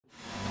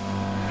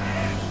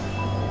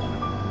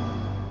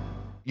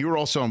You were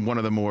also on one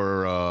of the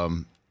more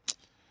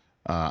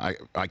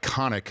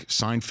iconic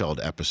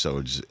Seinfeld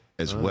episodes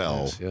as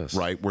well, yes.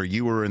 right? Where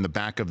you were in the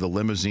back of the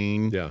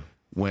limousine Yeah.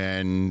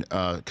 when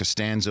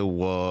Costanza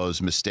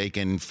was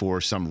mistaken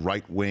for some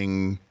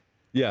right-wing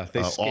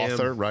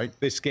author, right?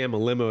 They scam a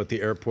limo at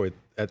the airport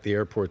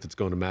that's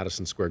going to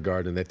Madison Square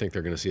Garden. They think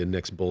they're going to see a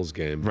Knicks-Bulls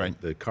game. Right.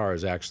 The car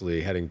is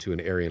actually heading to an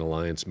Aryan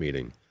Alliance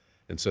meeting.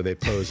 And so they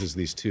pose as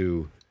these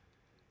two,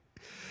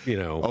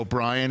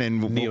 O'Brien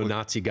and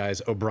neo-Nazi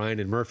guys, O'Brien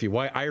and Murphy.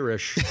 Why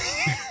Irish?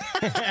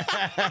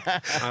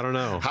 I don't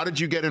know. How did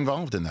you get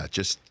involved in that?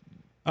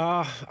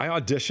 I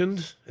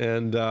auditioned,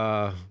 and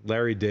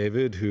Larry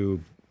David, who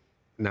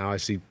now I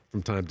see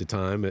from time to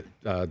time at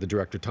the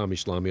director Tommy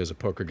Schlamme has a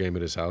poker game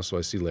at his house, so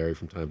I see Larry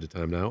from time to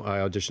time now. I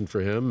auditioned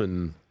for him,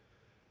 and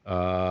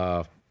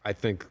I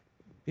think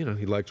he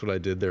liked what I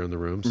did there in the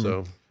room,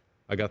 so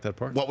I got that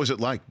part. What was it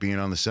like being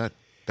on the set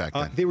back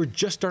then? They were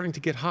just starting to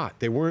get hot.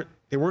 They weren't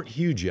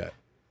huge yet.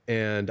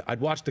 And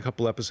I'd watched a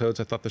couple episodes.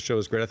 I thought the show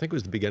was great. I think it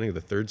was the beginning of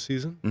the third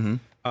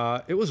season.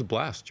 It was a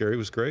blast. Jerry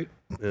was great.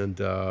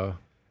 And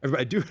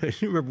I do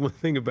remember one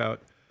thing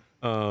about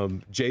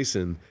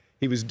Jason.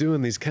 He was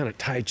doing these kind of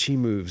Tai Chi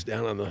moves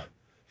down on the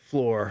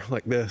floor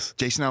like this.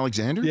 Jason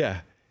Alexander?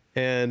 Yeah.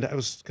 And I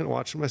was kind of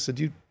watching him. I said,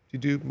 you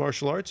do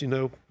martial arts? You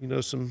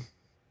know some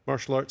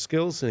martial arts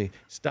skills? And he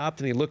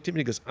stopped and he looked at me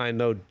and he goes, I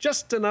know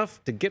just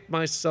enough to get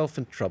myself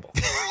in trouble.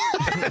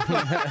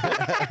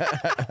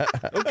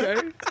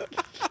 Okay.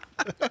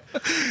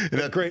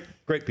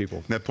 Great people.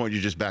 At that point,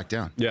 you just backed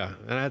down. Yeah,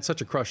 and I had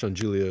such a crush on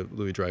Julia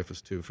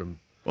Louis-Dreyfus too. From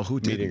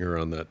meeting her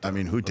on that. I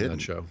mean, who didn't?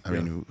 That show? I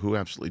mean, who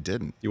absolutely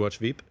didn't? You watch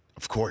Veep?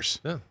 Of course.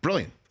 Yeah,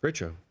 brilliant. Great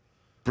show.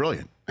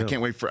 Brilliant. Yeah. I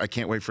can't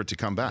wait for it to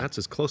come back. That's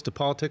as close to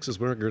politics as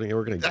we're going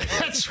to get.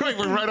 That's right.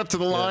 We're right up to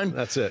the line. Yeah,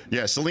 that's it.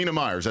 Yeah, Selena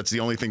Myers. That's the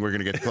only thing we're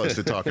going to get close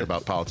to talking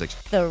about politics.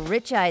 The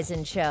Rich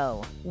Eisen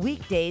Show,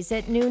 weekdays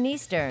at noon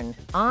Eastern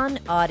on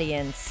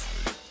Audience.